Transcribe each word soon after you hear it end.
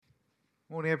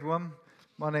Morning, everyone.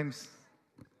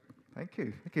 Thank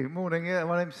you. Morning,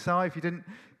 my name's Si. If you didn't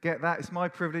get that, it's my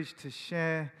privilege to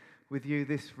share with you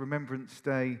this Remembrance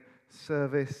Day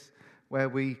service where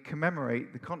we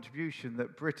commemorate the contribution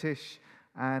that British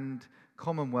and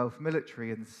Commonwealth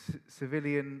military and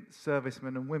civilian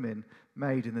servicemen and women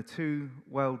made in the two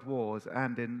world wars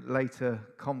and in later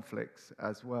conflicts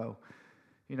as well.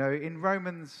 You know, in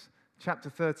Romans chapter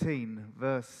 13,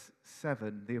 verse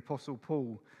 7, the Apostle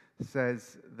Paul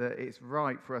says that it's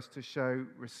right for us to show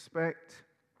respect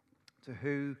to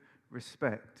who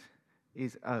respect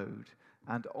is owed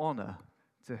and honour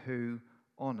to who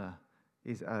honour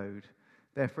is owed.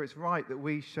 Therefore, it's right that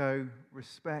we show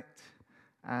respect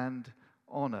and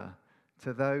honour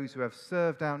to those who have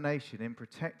served our nation in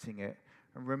protecting it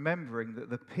and remembering that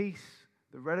the peace,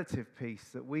 the relative peace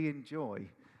that we enjoy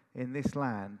in this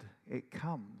land, it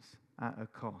comes at a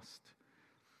cost.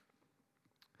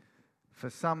 For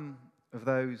some of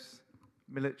those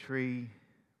military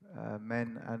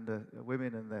men and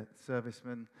women and their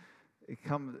servicemen, it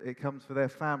comes for their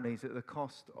families at the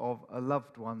cost of a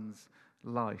loved one's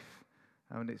life.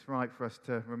 And it's right for us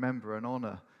to remember and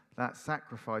honour that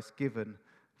sacrifice given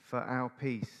for our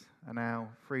peace and our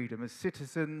freedom. As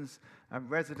citizens and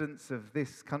residents of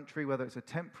this country, whether it's a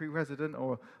temporary resident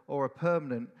or a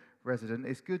permanent resident,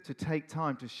 it's good to take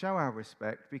time to show our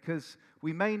respect because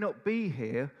we may not be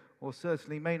here or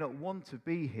certainly may not want to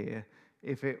be here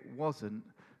if it wasn't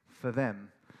for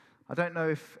them. I don't know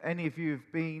if any of you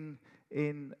have been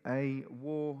in a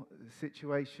war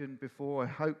situation before. I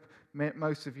hope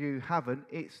most of you haven't.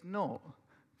 It's not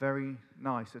very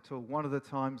nice at all. One of the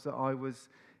times that I was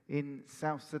in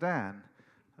South Sudan,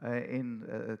 in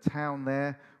a town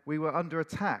there, we were under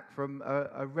attack from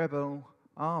a rebel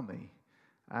army.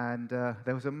 And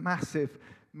there was a massive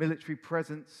military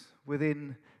presence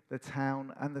within the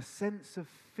town, and the sense of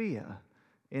fear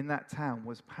in that town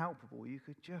was palpable. You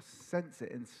could just sense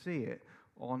it and see it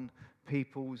on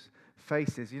people's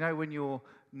faces. You know, when you're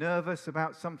nervous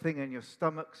about something and your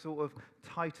stomach sort of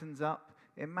tightens up,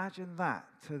 imagine that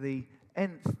to the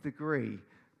nth degree,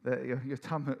 that your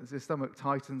stomach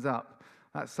tightens up.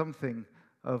 That's something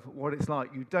of what it's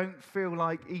like. You don't feel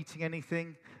like eating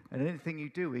anything, and anything you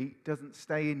do eat doesn't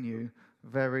stay in you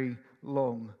very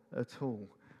long at all.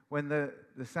 When the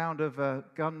sound of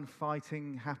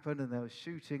gunfighting happened and there was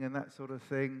shooting and that sort of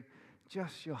thing,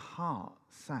 just your heart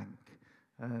sank.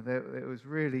 It was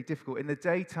really difficult. In the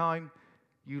daytime,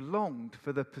 you longed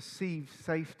for the perceived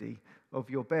safety of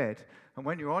your bed. And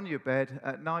when you're on your bed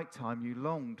at night time, you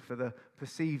longed for the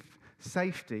perceived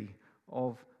safety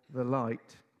of the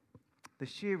light. The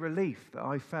sheer relief that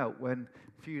I felt when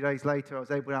a few days later I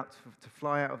was able to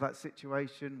fly out of that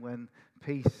situation when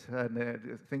peace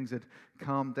and things had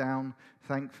calmed down,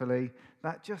 thankfully,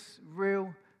 that just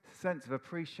real sense of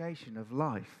appreciation of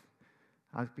life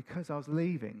because I was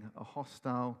leaving a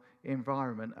hostile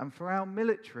environment. And for our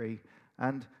military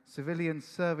and civilian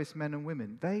servicemen and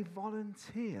women, they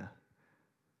voluntarily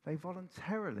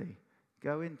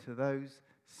go into those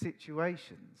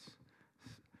situations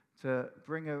to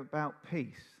bring about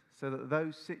peace so that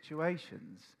those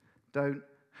situations don't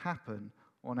happen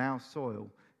on our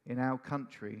soil, in our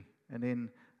country, and in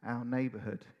our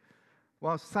neighbourhood.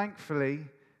 Whilst thankfully,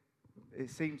 it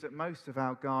seems that most of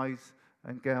our guys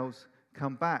and girls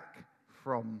come back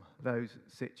from those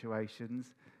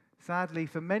situations, sadly,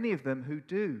 for many of them who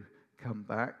do come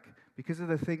back, because of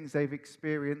the things they've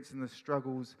experienced and the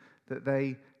struggles that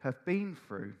they have been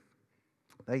through,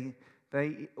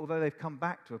 although they've come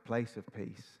back to a place of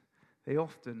peace, they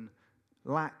often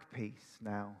lack peace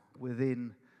now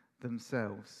within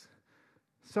themselves.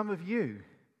 Some of you,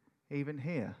 even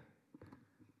here,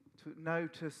 know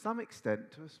to some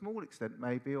extent, to a small extent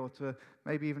maybe, or to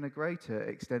maybe even a greater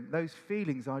extent, those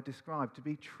feelings I described to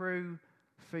be true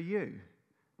for you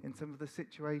in some of the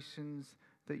situations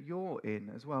that you're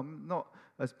in as well. Not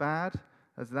as bad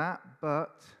as that,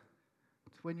 but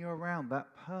when you're around that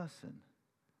person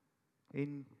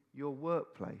in your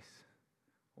workplace,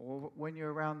 or when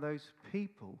you're around those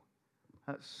people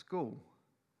at school,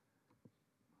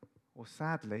 or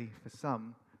sadly, for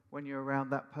some, when you're around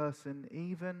that person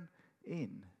even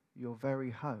in your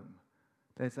very home,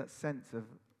 there's that sense of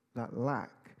that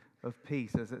lack of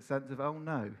peace. There's that sense of, oh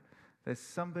no, there's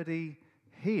somebody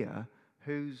here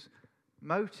whose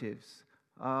motives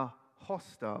are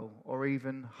hostile or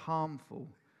even harmful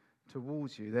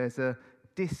towards you. There's a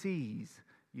dis-ease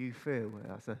you feel.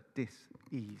 That's a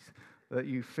dis-ease that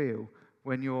you feel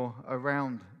when you're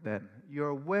around them. You're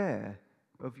aware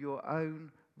of your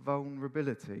own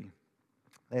vulnerability.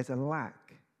 There's a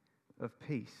lack of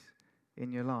peace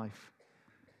in your life.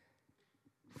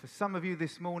 For some of you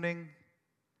this morning,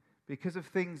 because of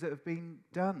things that have been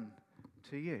done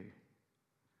to you.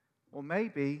 Or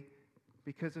maybe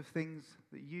because of things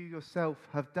that you yourself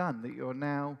have done that you're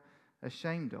now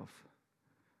ashamed of.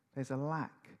 There's a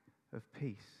lack of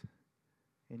peace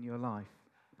in your life.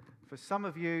 For some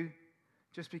of you,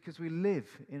 just because we live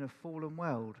in a fallen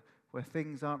world where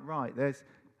things aren't right, there's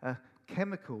a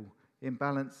chemical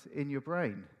imbalance in your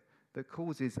brain that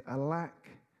causes a lack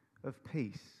of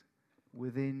peace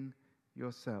within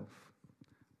yourself.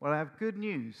 Well, I have good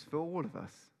news for all of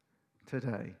us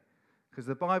today, because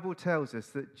the Bible tells us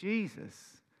that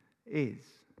Jesus is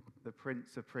the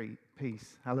Prince of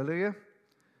Peace. Hallelujah.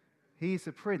 He's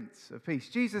the Prince of Peace.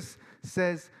 Jesus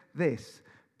says this,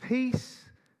 "Peace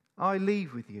I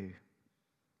leave with you.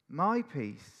 My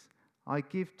peace I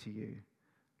give to you.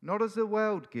 Not as the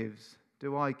world gives,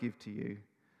 do I give to you.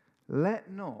 Let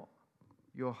not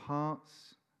your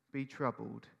hearts be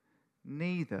troubled,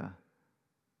 neither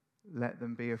let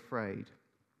them be afraid."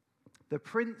 The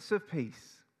Prince of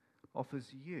Peace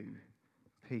offers you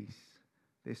peace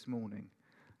this morning.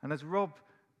 And as Rob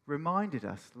reminded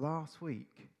us last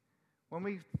week, when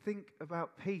we think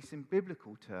about peace in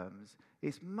biblical terms,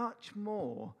 it's much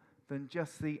more than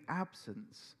just the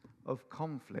absence of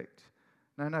conflict.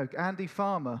 No, Andy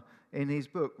Farmer, in his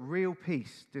book, Real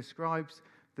Peace, describes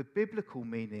the biblical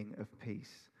meaning of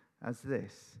peace as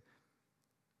this.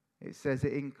 It says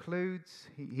it includes,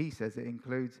 he says it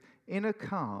includes inner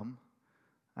calm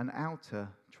and outer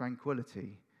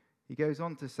tranquility. He goes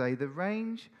on to say the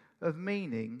range of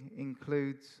meaning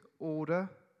includes order,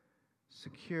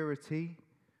 security,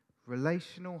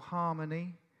 relational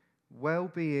harmony,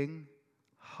 well-being,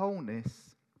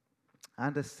 wholeness,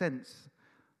 and a sense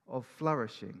of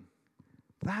flourishing.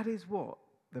 That is what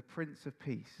the Prince of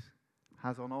Peace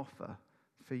has on offer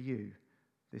for you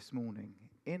this morning.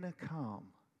 Inner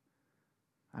calm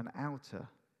and outer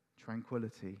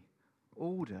tranquility,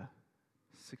 order,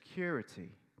 security,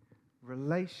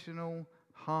 relational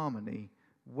harmony,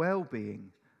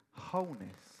 well-being,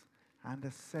 wholeness, and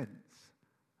a sense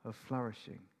of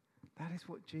flourishing. That is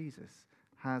what Jesus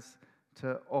has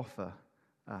to offer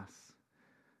us.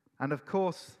 And of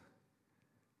course,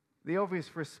 the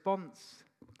obvious response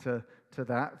to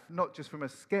that, not just from a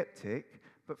skeptic,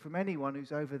 but from anyone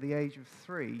who's over the age of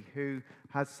 3 who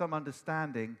has some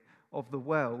understanding of the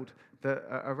world that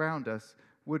around us,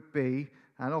 would be,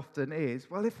 and often is,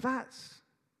 well, if that's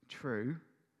true,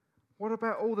 what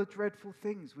about all the dreadful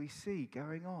things we see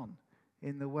going on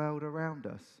in the world around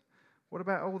us? What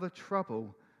about all the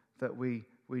trouble that we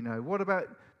know? What about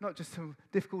not just some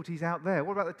difficulties out there?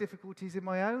 What about the difficulties in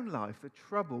my own life, the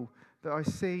trouble that I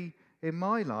see in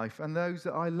my life and those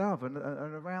that I love and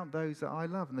around those that I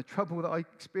love, and the trouble that I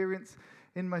experience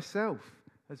in myself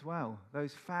as well,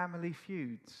 those family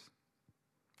feuds,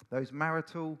 those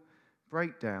marital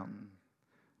breakdown,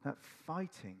 that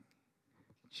fighting,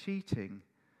 cheating,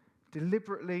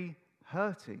 deliberately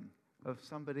hurting of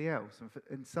somebody else, and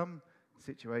in some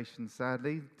situations,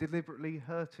 sadly, deliberately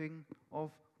hurting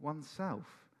of oneself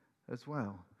as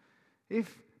well.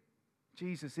 If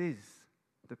Jesus is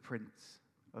the Prince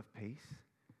of Peace,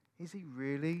 is he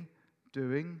really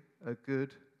doing a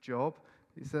good job?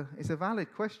 It's a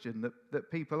valid question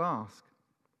that people ask.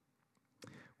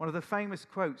 One of the famous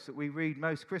quotes that we read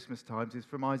most Christmas times is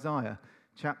from Isaiah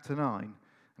chapter 9,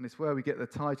 and it's where we get the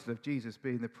title of Jesus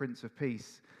being the Prince of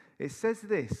Peace. It says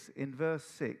this in verse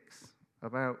 6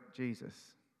 about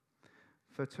Jesus.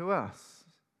 "For to us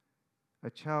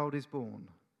a child is born,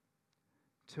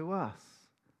 to us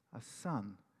a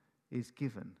son is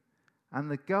given, and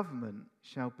the government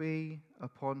shall be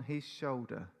upon his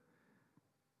shoulder,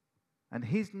 and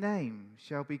his name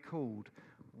shall be called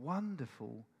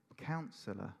Wonderful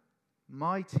Counselor,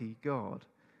 Mighty God,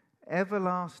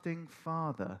 Everlasting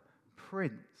Father,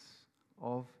 Prince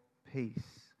of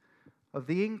Peace. Of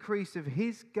the increase of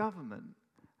his government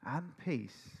and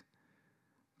peace,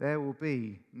 there will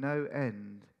be no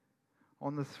end.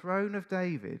 On the throne of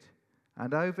David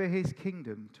and over his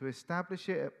kingdom, to establish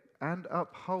it and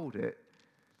uphold it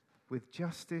with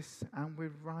justice and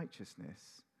with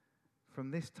righteousness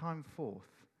from this time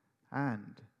forth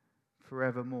and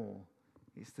forevermore.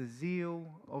 It's the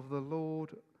zeal of the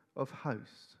Lord of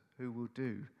hosts who will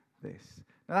do this."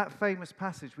 Now, that famous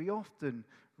passage we often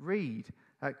read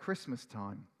at Christmas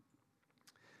time.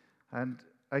 And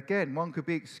again, one could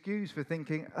be excused for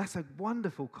thinking, that's a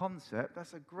wonderful concept,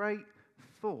 that's a great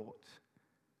thought,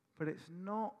 but it's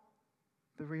not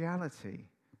the reality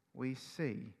we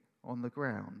see on the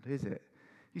ground, is it?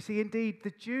 You see, indeed,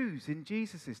 the Jews in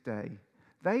Jesus' day,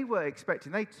 they were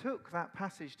expecting, they took that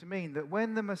passage to mean that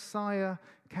when the Messiah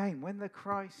came, when the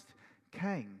Christ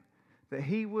came, that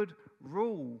he would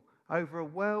rule over a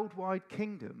worldwide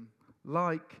kingdom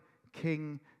like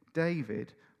King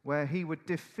David, where he would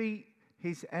defeat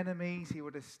his enemies, he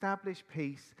would establish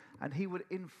peace, and he would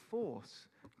enforce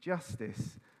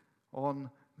justice on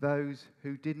those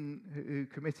who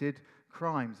committed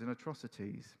crimes and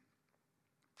atrocities.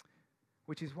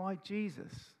 Which is why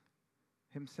Jesus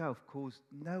himself caused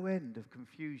no end of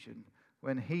confusion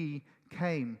when he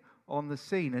came on the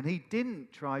scene. And he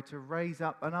didn't try to raise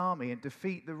up an army and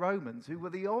defeat the Romans, who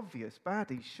were the obvious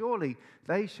baddies. Surely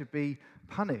they should be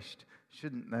punished,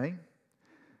 shouldn't they?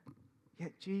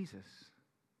 Yet Jesus,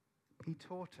 he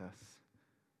taught us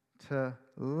to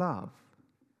love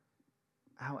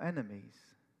our enemies,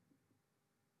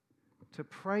 to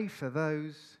pray for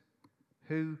those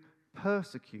who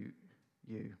persecute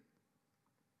you,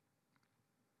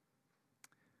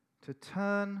 to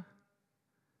turn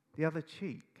the other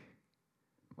cheek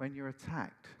when you're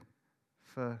attacked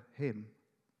for him.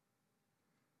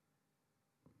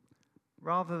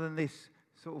 Rather than this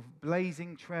sort of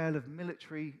blazing trail of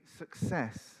military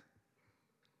success,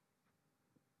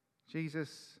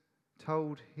 Jesus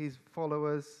told his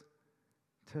followers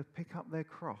to pick up their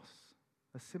cross,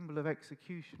 a symbol of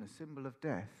execution, a symbol of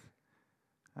death,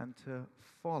 and to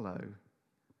follow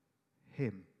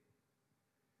him.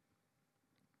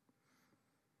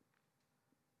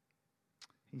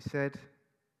 He said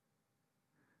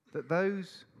that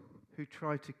those who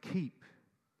try to keep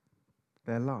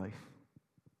their life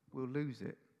will lose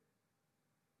it,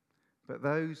 but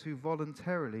those who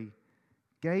voluntarily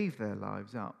gave their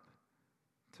lives up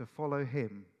to follow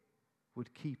him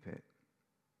would keep it.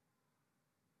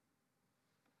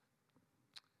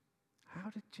 How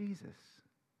did Jesus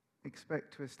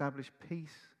expect to establish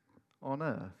peace on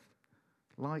earth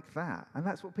like that? And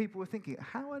that's what people were thinking.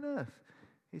 How on earth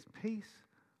is peace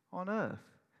on earth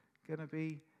going to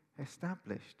be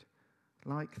established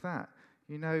like that?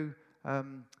 You know,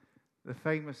 the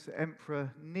famous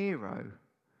Emperor Nero,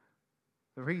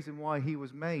 the reason why he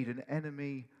was made an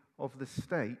enemy of the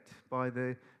state by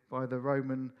the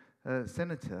Roman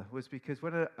senator was because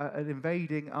when an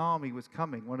invading army was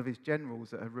coming, one of his generals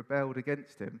that had rebelled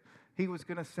against him, he was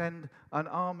going to send an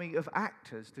army of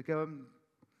actors to go and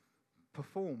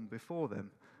perform before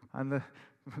them. And the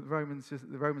Roman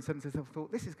senators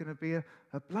thought, this is going to be a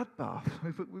bloodbath.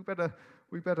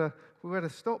 we better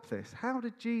stop this. How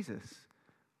did Jesus,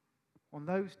 on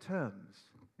those terms,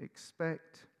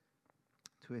 expect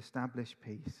to establish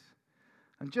peace?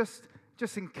 And just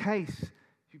in case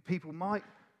people might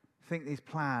think his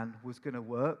plan was going to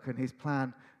work and his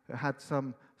plan had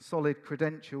some solid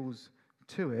credentials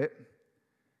to it,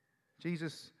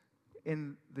 Jesus,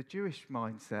 in the Jewish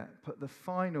mindset, put the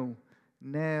final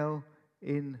nail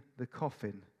in the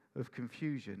coffin of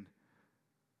confusion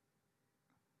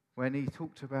when he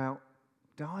talked about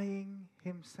dying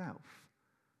himself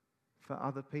for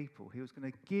other people. He was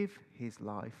going to give his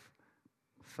life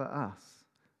for us.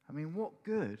 I mean, what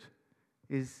good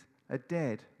is a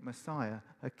dead Messiah?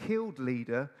 A killed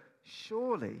leader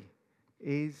surely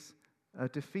is a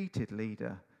defeated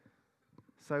leader.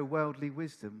 So worldly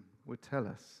wisdom would tell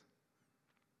us.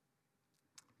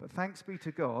 But thanks be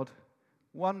to God,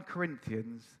 1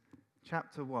 Corinthians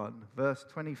chapter 1, verse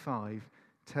 25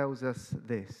 tells us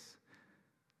this,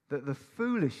 that the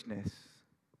foolishness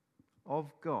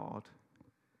of God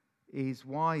is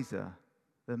wiser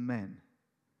than men,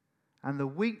 and the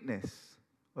weakness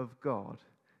of God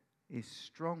is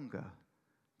stronger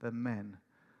than men.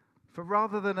 For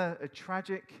rather than a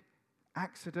tragic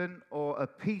accident or a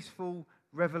peaceful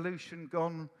revolution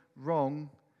gone wrong,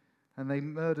 and they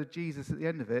murdered Jesus at the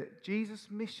end of it, Jesus'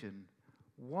 mission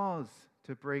was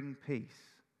to bring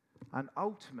peace, and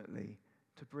ultimately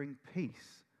to bring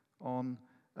peace on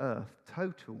earth,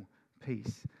 total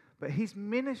peace. But his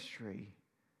ministry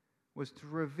was to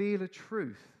reveal a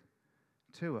truth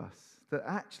to us, that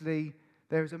actually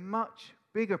there is a much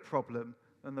bigger problem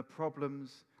than the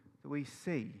problems that we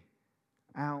see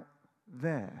out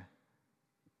there.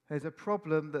 There's a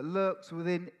problem that lurks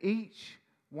within each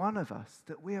one of us,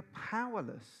 that we are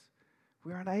powerless.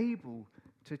 We're unable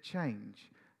to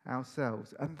change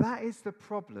ourselves. And that is the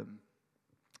problem,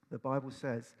 the Bible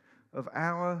says, of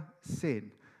our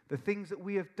sin. The things that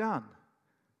we have done,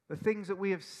 the things that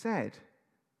we have said,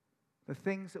 the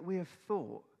things that we have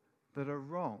thought that are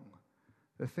wrong,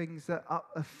 the things that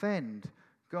offend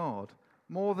God,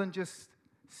 more than just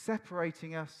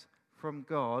separating us from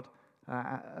God,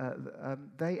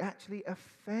 they actually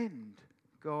offend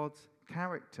God's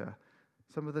character.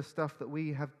 Some of the stuff that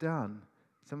we have done,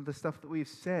 some of the stuff that we've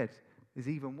said is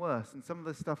even worse, and some of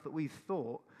the stuff that we've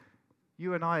thought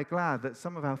You and I are glad that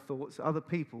some of our thoughts, other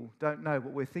people don't know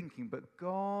what we're thinking, but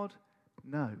God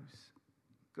knows.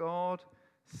 God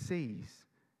sees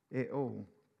it all.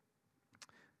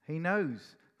 He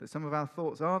knows that some of our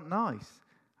thoughts aren't nice,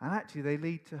 and actually they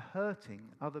lead to hurting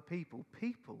other people,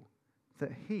 people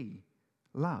that He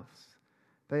loves.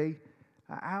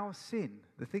 Our sin,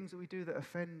 the things that we do that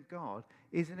offend God,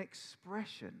 is an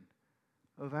expression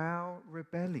of our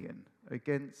rebellion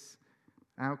against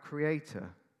our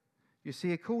Creator. You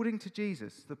see, according to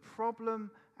Jesus, the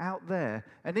problem out there,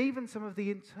 and even some of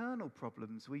the internal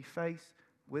problems we face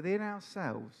within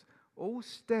ourselves, all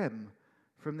stem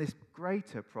from this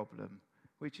greater problem,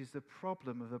 which is the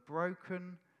problem of a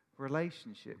broken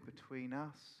relationship between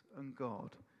us and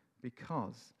God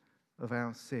because of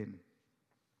our sin.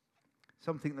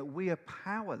 Something that we are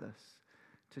powerless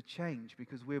to change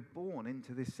because we're born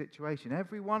into this situation.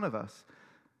 Every one of us,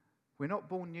 we're not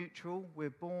born neutral, we're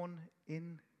born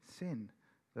in sin,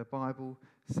 the Bible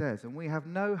says, and we have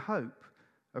no hope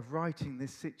of righting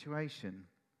this situation.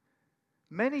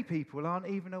 Many people aren't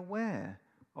even aware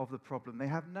of the problem. They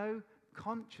have no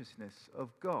consciousness of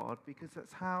God because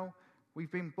that's how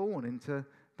we've been born into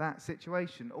that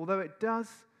situation. Although it does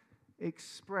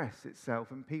express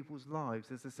itself in people's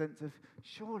lives as a sense of,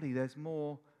 surely there's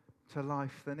more to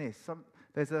life than this.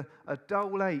 There's a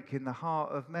dull ache in the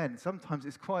heart of men. Sometimes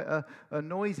it's quite a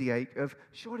noisy ache of,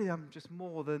 surely I'm just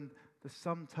more than the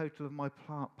sum total of my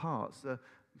parts.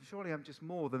 Surely I'm just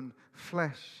more than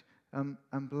flesh and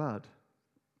blood.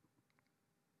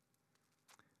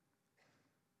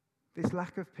 This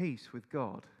lack of peace with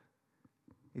God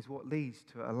is what leads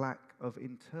to a lack of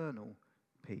internal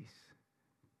peace.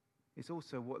 It's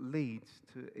also what leads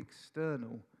to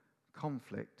external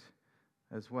conflict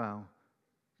as well,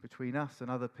 between us and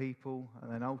other people,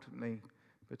 and then ultimately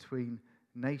between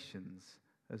nations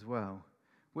as well.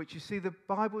 Which, you see, the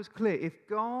Bible is clear. If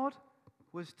God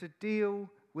was to deal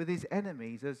with his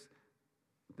enemies as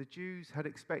the Jews had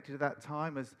expected at that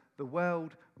time, as the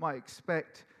world might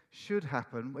expect should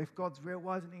happen, if God's real,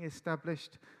 why hasn't he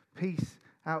established peace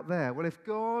out there? Well, if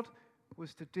God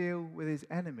was to deal with his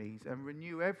enemies and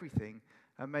renew everything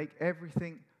and make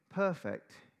everything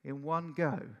perfect in one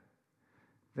go,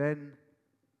 then,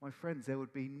 my friends, there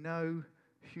would be no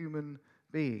human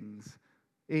beings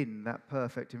in that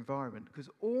perfect environment, because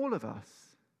all of us,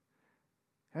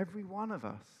 every one of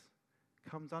us,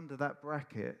 comes under that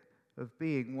bracket of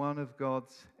being one of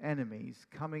God's enemies,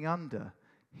 coming under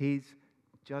his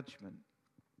judgment.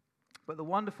 But the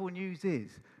wonderful news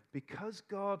is, because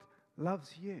God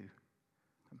loves you,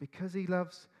 and because he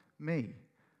loves me,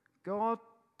 God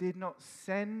did not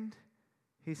send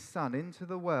his Son into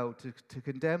the world to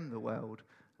condemn the world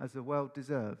as the world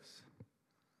deserves,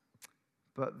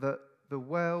 but that the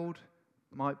world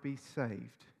might be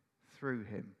saved through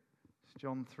him. It's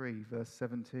John 3, verse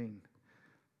 17.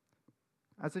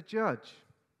 As judge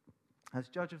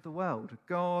of the world,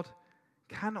 God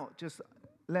cannot just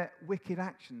let wicked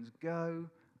actions go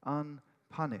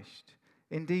unpunished.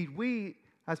 Indeed, we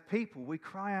as people, we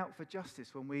cry out for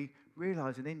justice when we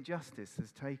realize an injustice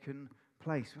has taken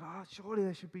place. Surely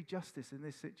there should be justice in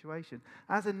this situation.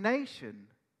 As a nation,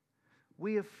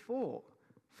 we have fought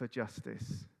for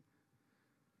justice.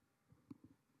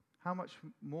 How much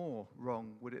more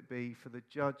wrong would it be for the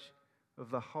judge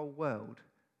of the whole world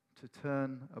to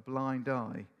turn a blind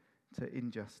eye to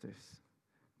injustice?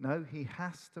 No, he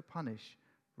has to punish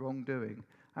wrongdoing.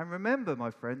 And remember, my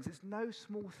friends, it's no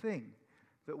small thing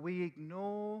that we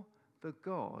ignore the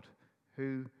God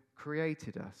who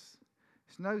created us.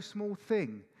 It's no small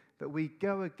thing that we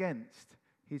go against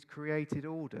his created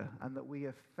order and that we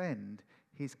offend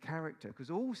his character. Because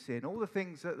all sin, all the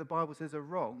things that the Bible says are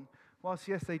wrong, whilst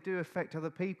yes, they do affect other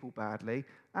people badly,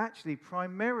 actually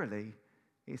primarily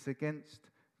it's against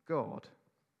God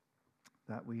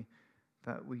that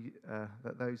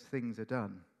those things are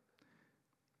done.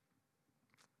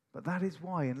 But that is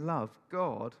why in love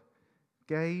God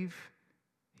gave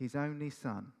his only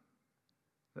Son,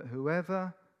 that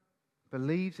whoever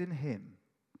believes in him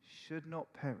should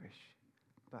not perish,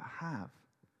 but have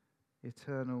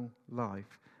eternal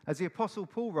life. As the Apostle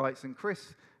Paul writes, and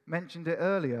Chris mentioned it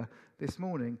earlier this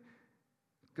morning,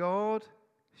 God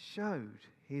showed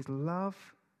his love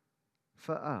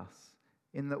for us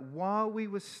in that while we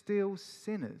were still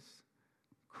sinners,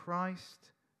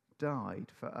 Christ died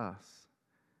for us.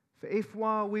 For if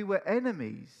while we were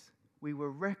enemies, we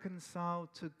were reconciled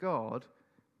to God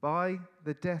by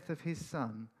the death of his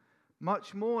Son,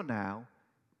 much more now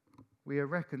we are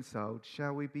reconciled,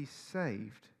 shall we be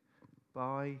saved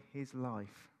by his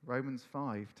life. Romans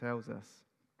 5 tells us.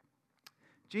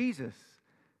 Jesus,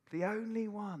 the only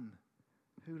one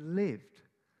who lived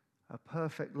a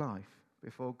perfect life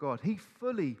before God. He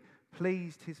fully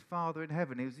pleased his Father in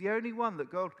heaven. He was the only one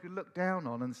that God could look down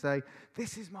on and say,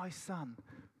 this is my Son.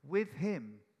 With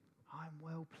him, I'm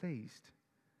well pleased.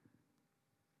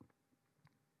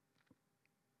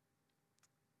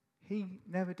 He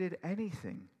never did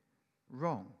anything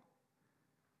wrong.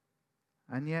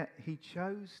 And yet he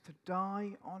chose to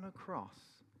die on a cross,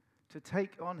 to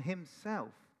take on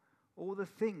himself all the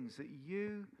things that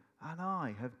you and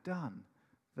I have done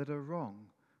that are wrong,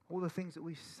 all the things that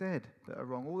we've said that are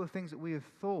wrong, all the things that we have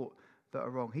thought that are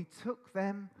wrong. He took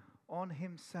them on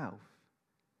himself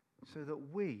so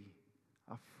that we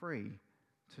are free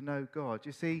to know God.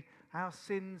 You see, our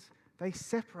sins, they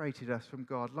separated us from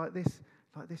God, like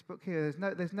this book here.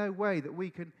 There's no way that we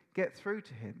can get through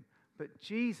to him. But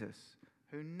Jesus,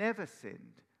 who never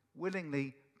sinned,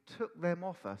 willingly took them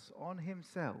off us on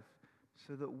himself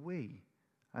so that we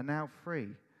are now free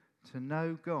to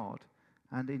know God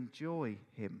and enjoy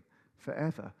him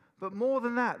forever. But more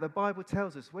than that, the Bible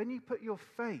tells us, when you put your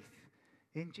faith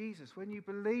in Jesus, when you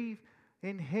believe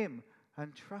in him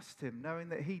and trust him, knowing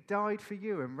that he died for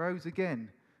you and rose again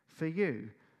for you,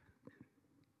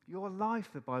 your life,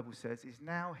 the Bible says, is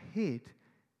now hid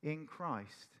in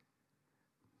Christ.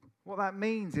 What that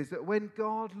means is that when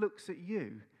God looks at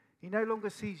you, he no longer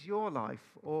sees your life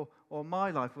or my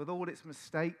life with all its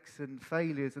mistakes and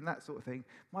failures and that sort of thing.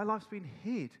 My life's been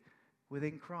hid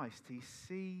within Christ. He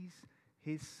sees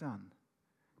his Son.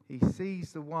 He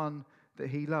sees the one that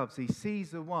he loves. He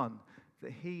sees the one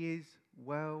that he is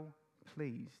well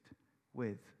pleased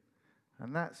with.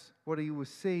 And that's what he will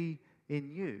see in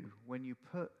you when you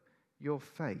put your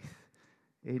faith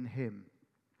in him.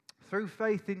 Through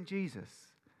faith in Jesus,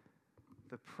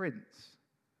 the Prince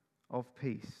of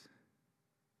Peace,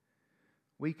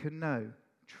 we can know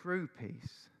true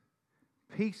peace,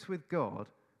 peace with God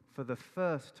for the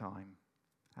first time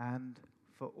and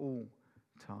for all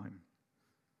time.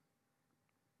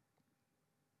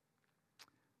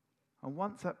 And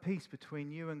once that peace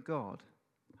between you and God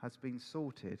has been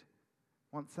sorted,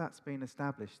 once that's been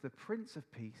established, the Prince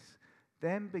of Peace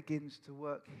then begins to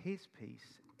work his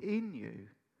peace in you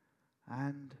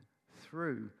and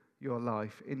through your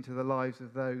life into the lives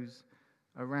of those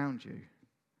around you.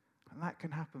 And that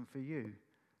can happen for you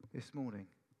this morning.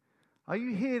 Are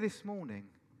you here this morning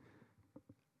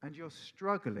and you're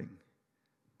struggling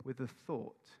with the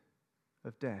thought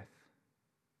of death?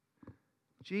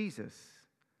 Jesus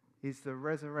is the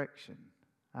resurrection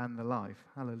and the life.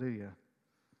 Hallelujah.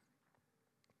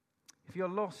 If you're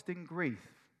lost in grief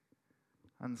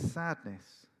and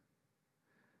sadness,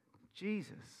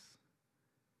 Jesus,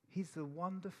 he's the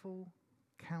wonderful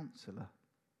counselor.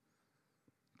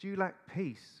 Do you lack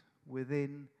peace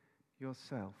within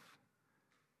yourself?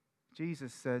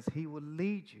 Jesus says he will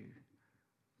lead you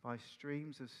by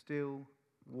streams of still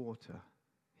water.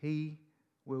 He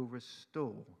will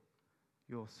restore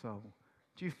your soul.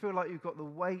 Do you feel like you've got the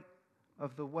weight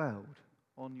of the world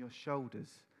on your shoulders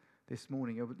this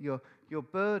morning? You're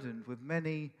burdened with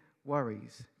many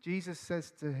worries. Jesus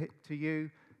says to you,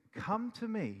 come to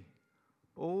me,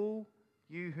 all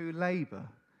you who labor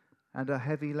and are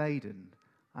heavy laden,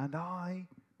 and I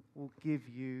will give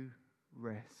you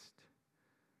rest.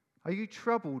 Are you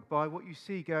troubled by what you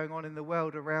see going on in the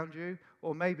world around you,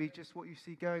 or maybe just what you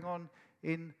see going on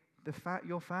in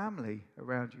your family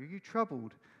around you? Are you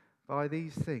troubled by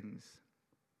these things?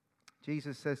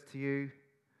 Jesus says to you,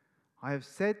 I have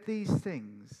said these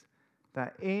things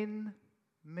that in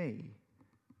me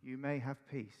you may have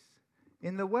peace.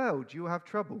 In the world you will have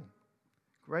trouble,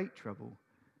 great trouble,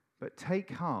 but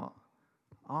take heart,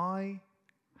 I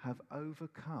have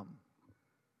overcome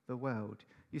the world.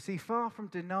 You see, far from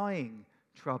denying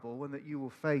trouble and that you will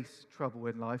face trouble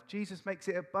in life, Jesus makes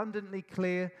it abundantly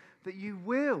clear that you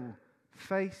will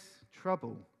face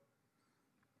trouble.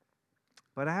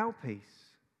 But our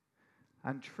peace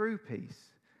and true peace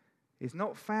is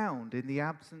not found in the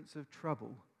absence of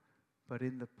trouble, but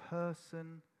in the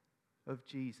person of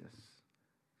Jesus,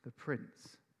 the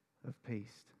Prince of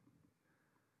Peace.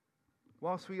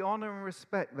 Whilst we honor and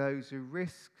respect those who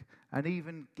risked and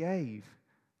even gave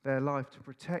their life to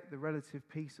protect the relative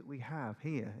peace that we have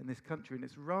here in this country, and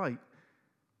it's right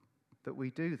that we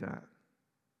do that,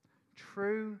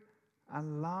 true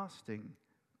and lasting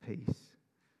peace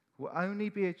will only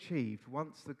be achieved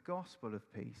once the gospel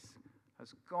of peace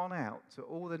has gone out to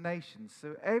all the nations,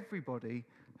 so everybody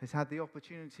has had the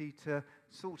opportunity to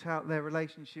sort out their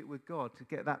relationship with God, to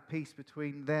get that peace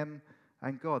between them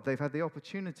and God. They've had the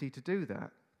opportunity to do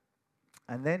that.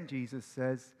 And then Jesus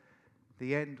says,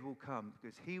 the end will come,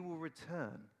 because he will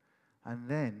return, and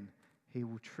then he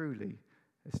will truly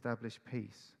establish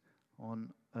peace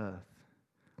on earth.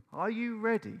 Are you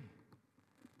ready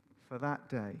for that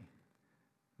day,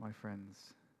 my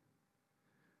friends?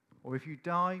 Or if you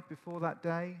die before that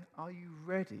day, are you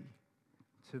ready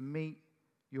to meet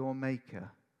your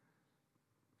Maker?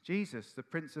 Jesus, the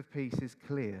Prince of Peace, is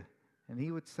clear, and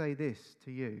he would say this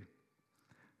to you: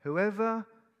 whoever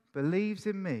believes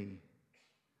in me,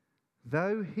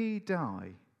 though he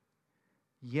die,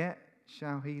 yet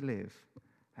shall he live.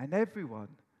 And everyone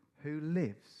who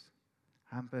lives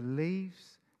and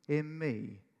believes in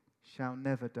me shall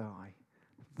never die.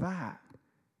 That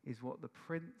is what the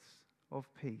Prince of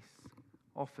Peace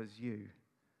offers you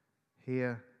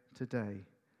here today.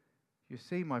 You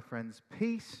see, my friends,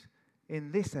 peace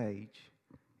in this age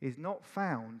is not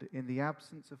found in the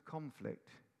absence of conflict,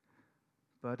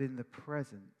 but in the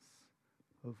presence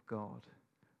of God.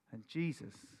 And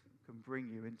Jesus can bring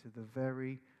you into the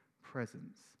very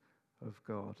presence of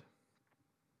God.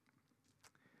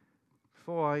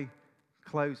 Before I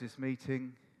close this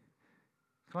meeting,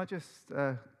 can I just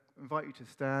invite you to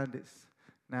stand? It's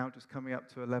now just coming up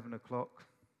to 11 o'clock.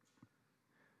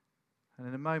 And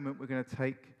in a moment, we're going to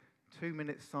take 2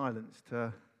 minutes silence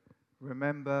to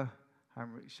remember and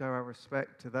show our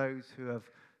respect to those who have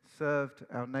served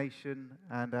our nation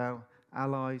and our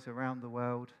allies around the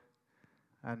world,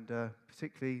 and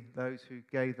particularly those who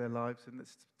gave their lives. And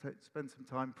let's spend some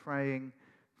time praying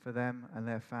for them and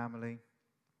their family.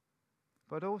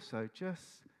 But also,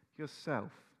 just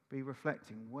yourself, be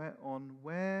reflecting,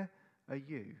 where are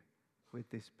you with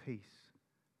this peace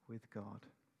with God?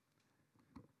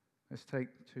 Let's take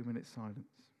 2 minutes silence.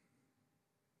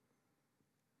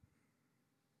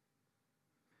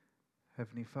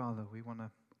 Heavenly Father, we want to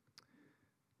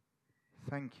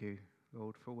thank you,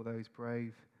 Lord, for all those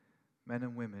brave men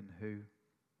and women who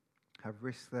have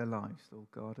risked their lives, Lord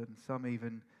God, and some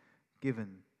even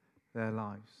given their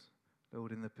lives,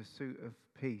 Lord, in the pursuit of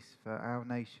peace for our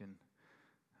nation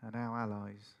and our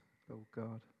allies, Lord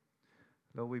God.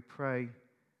 Lord, we pray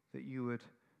that you would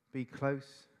be close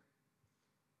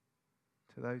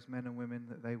to those men and women,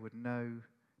 that they would know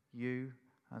you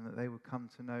and that they would come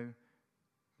to know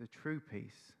the true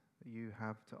peace that you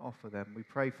have to offer them. We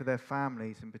pray for their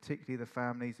families, and particularly the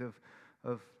families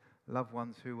of loved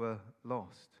ones who were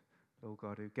lost, Lord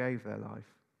God, who gave their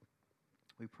life.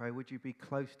 We pray, would you be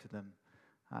close to them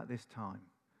at this time,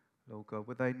 Lord God?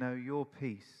 Would they know your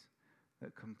peace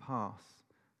that can pass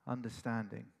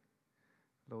understanding?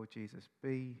 Lord Jesus,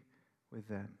 be with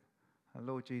them. And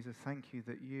Lord Jesus, thank you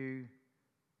that you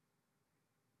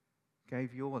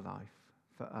gave your life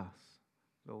for us,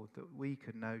 Lord, that we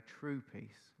could know true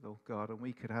peace, Lord God, and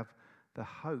we could have the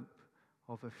hope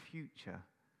of a future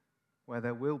where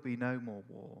there will be no more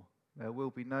war, there will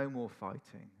be no more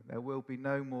fighting, there will be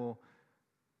no more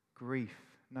grief,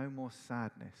 no more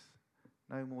sadness,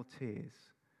 no more tears,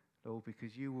 Lord,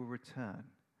 because you will return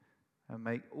and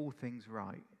make all things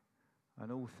right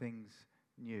and all things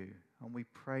new. And we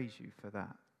praise you for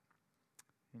that.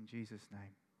 In Jesus'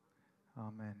 name,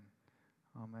 amen.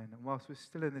 Amen. And whilst we're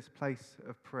still in this place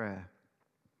of prayer,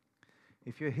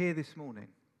 if you're here this morning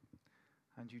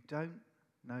and you don't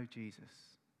know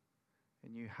Jesus,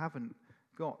 and you haven't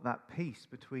got that peace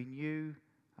between you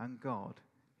and God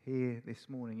here this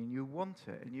morning, and you want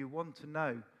it, and you want to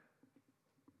know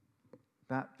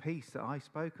that peace that I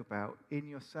spoke about in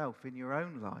yourself, in your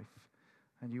own life,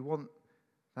 and you want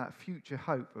that future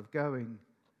hope of going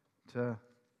to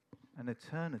an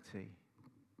eternity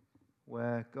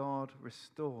where God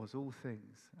restores all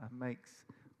things and makes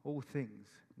all things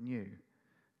new,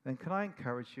 then can I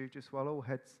encourage you, just while all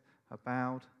heads are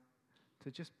bowed,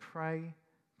 to just pray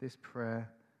this prayer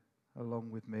along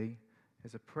with me.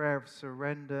 It's a prayer of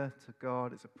surrender to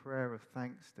God. It's a prayer of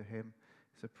thanks to him.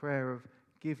 It's a prayer of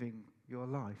giving your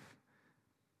life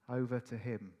over to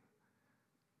him.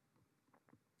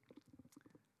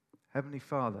 Heavenly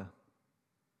Father,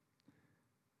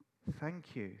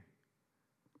 thank you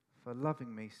for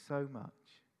loving me so much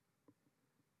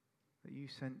that you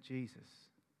sent Jesus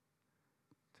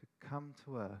to come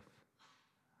to earth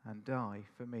and die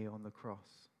for me on the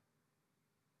cross.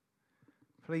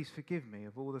 Please forgive me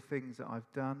of all the things that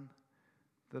I've done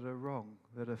that are wrong,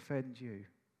 that offend you.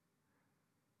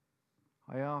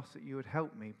 I ask that you would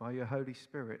help me by your Holy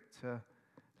Spirit to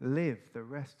live the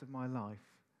rest of my life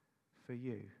for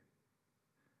you.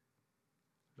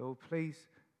 Lord, please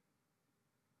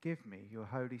give me your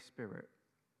Holy Spirit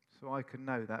so I can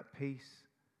know that peace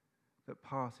that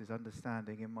passes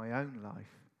understanding in my own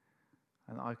life,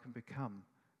 and I can become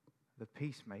the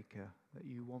peacemaker that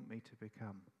you want me to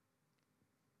become.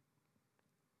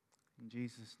 In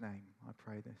Jesus' name, I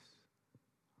pray this.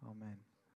 Amen.